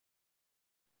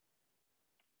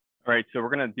All right, so we're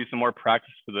going to do some more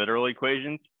practice with literal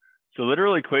equations. So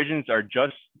literal equations are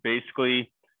just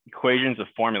basically equations of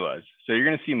formulas. So you're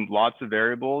going to see lots of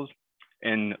variables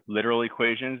in literal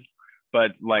equations,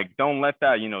 but like don't let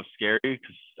that, scare you,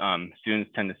 because students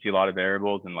tend to see a lot of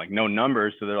variables and like no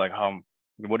numbers. So they're like,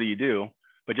 what do you do?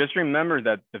 But just remember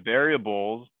that the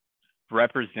variables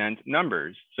represent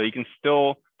numbers. So you can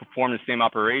still perform the same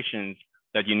operations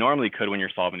that you normally could when you're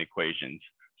solving equations.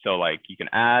 So like you can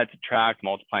add, subtract,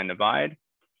 multiply, and divide.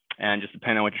 And just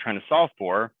depending on what you're trying to solve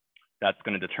for, that's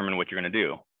going to determine what you're going to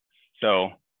do. So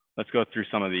let's go through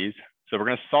some of these. So we're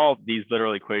going to solve these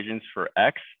literal equations for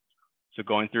x. So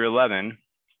going through 11,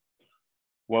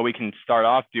 what we can start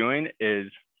off doing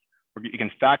is you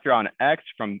can factor out an x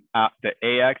from the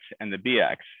ax and the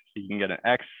bx. So you can get an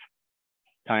x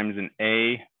times an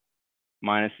a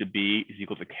minus a b is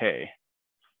equal to k.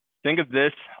 Think of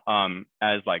this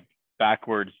as like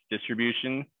backwards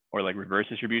distribution or like reverse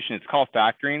distribution. It's called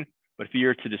factoring, but if you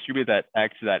were to distribute that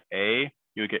x to that a,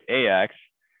 you would get ax.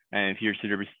 And if you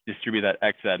were to distribute that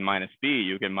x to that minus b,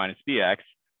 you would get minus bx.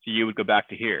 So you would go back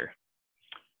to here.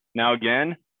 Now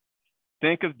again,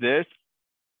 think of this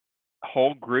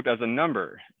whole group as a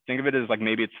number. Think of it as like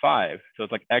maybe it's 5. So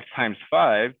it's like x times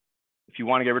 5. If you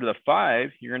want to get rid of the 5,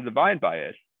 you're going to divide by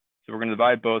it. So we're going to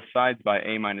divide both sides by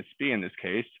a minus b in this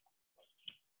case.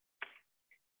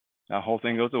 That whole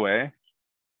thing goes away.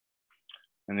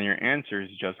 And then your answer is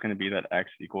just going to be that x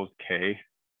equals k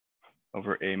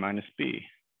over a minus b.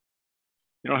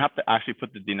 You don't have to actually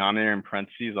put the denominator in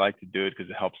parentheses. I like to do it because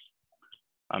it helps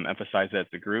emphasize that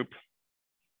it's a group.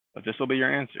 But this will be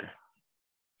your answer.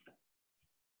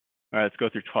 All right, let's go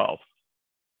through 12.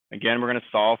 Again, we're going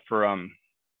to solve for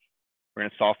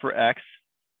x.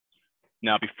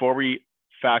 Now, before we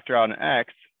factor out an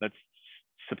x, let's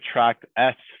subtract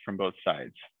s from both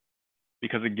sides.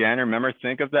 Because again, remember,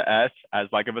 think of the s as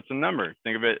like if it's a number.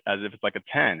 Think of it as if it's like a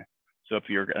 10. So if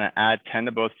you're going to add 10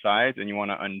 to both sides and you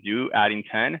want to undo adding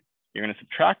 10, you're going to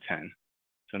subtract 10.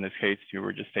 So in this case, you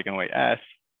were just taking away s.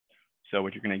 So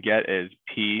what you're going to get is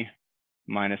p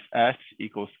minus s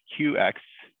equals qx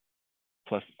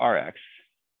plus rx.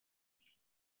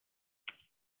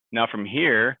 Now from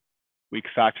here, we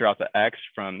factor out the x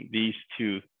from these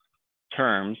two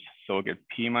terms. So we'll get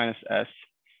p minus s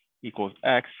equals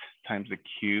x times the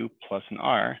q plus an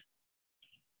r.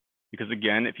 Because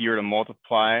again, if you were to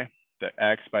multiply the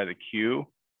x by the q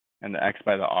and the x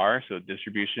by the r, so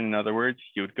distribution in other words,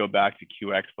 you would go back to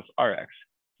qx plus rx.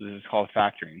 So this is called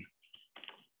factoring.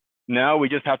 Now we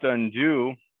just have to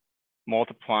undo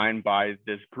multiplying by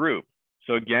this group.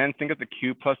 So again, think of the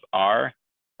q plus r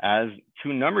as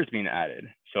two numbers being added.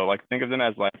 So like think of them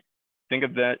as like, think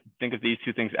of these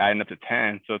two things adding up to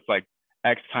 10. So it's like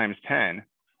x times 10.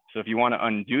 So if you want to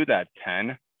undo that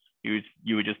 10, you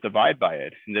would just divide by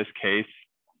it. In this case,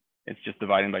 it's just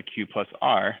dividing by q plus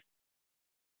r.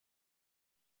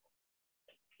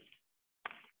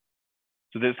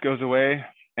 So this goes away.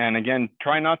 And again,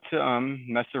 try not to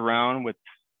mess around with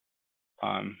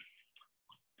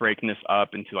breaking this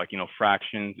up into like,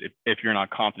 fractions if you're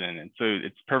not confident in it. So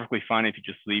it's perfectly fine if you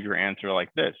just leave your answer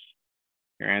like this.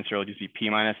 Your answer will just be p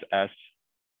minus s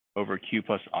over q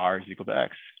plus r is equal to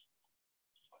x.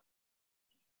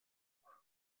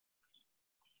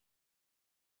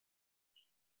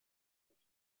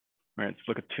 All right, let's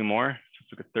look at two more.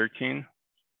 Let's look at 13.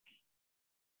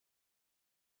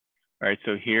 All right,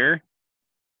 so here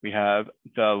we have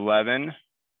the 11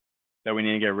 that we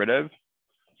need to get rid of.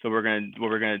 So what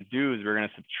we're gonna do is we're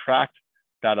gonna subtract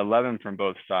that 11 from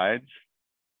both sides.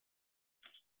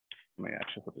 Let me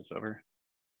actually flip this over.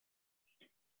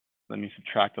 Let me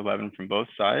subtract 11 from both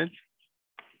sides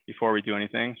before we do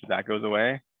anything. So that goes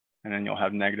away. And then you'll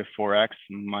have negative 4x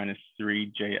minus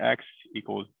 3jx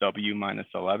equals w minus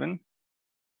 11.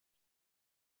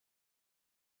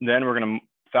 Then we're going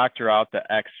to factor out the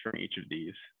x from each of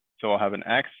these. So I'll have an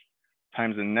x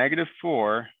times a negative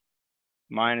 4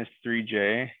 minus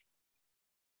 3j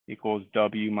equals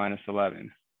w minus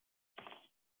 11.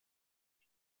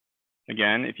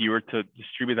 Again, if you were to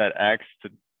distribute that x to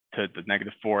the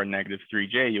negative 4 and negative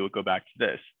 3j, you would go back to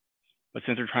this. But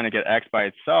since we're trying to get x by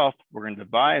itself, we're going to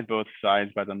divide both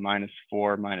sides by the minus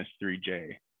 4 minus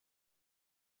 3j.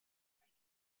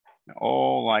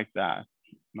 All like that,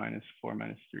 minus 4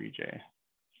 minus 3j.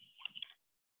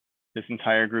 This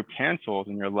entire group cancels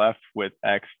and you're left with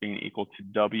x being equal to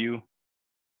w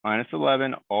minus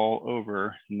 11 all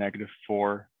over negative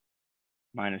 4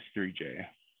 minus 3j.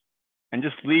 And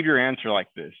just leave your answer like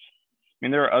this. I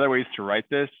mean, there are other ways to write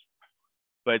this,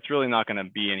 but it's really not going to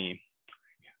be any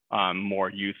more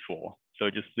useful. So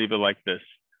just leave it like this.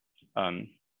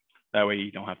 That way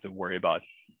you don't have to worry about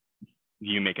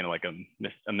you making like a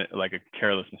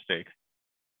careless mistake.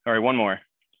 All right, one more.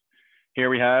 Here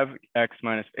we have x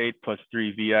minus 8 plus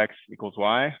 3vx equals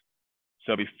y.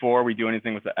 So before we do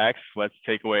anything with the x, let's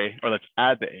take away, or let's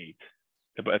add the 8.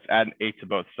 Let's add an 8 to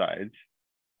both sides.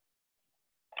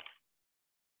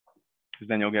 Because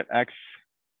then you'll get x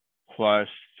plus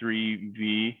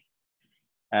 3vx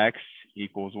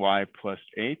equals y plus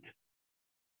 8.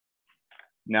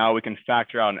 Now we can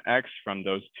factor out an x from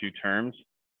those two terms.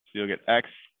 So you'll get x,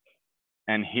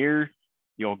 and here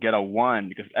you'll get a 1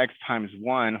 because x times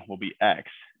 1 will be x.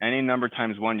 Any number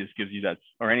times 1 just gives you that,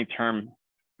 or any term,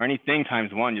 or anything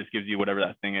times 1 just gives you whatever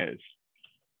that thing is.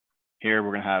 Here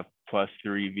we're going to have plus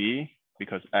 3v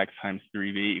because x times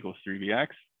 3v equals 3vx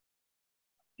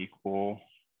equal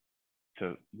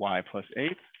to y plus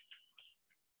 8.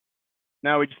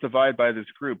 Now we just divide by this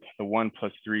group, the 1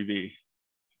 plus 3v.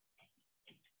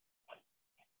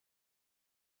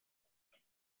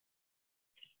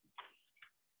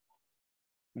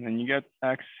 And then you get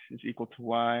x is equal to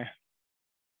y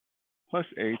plus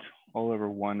 8 all over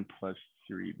 1 plus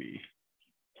 3v.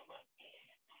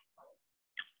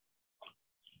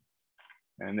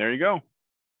 And there you go.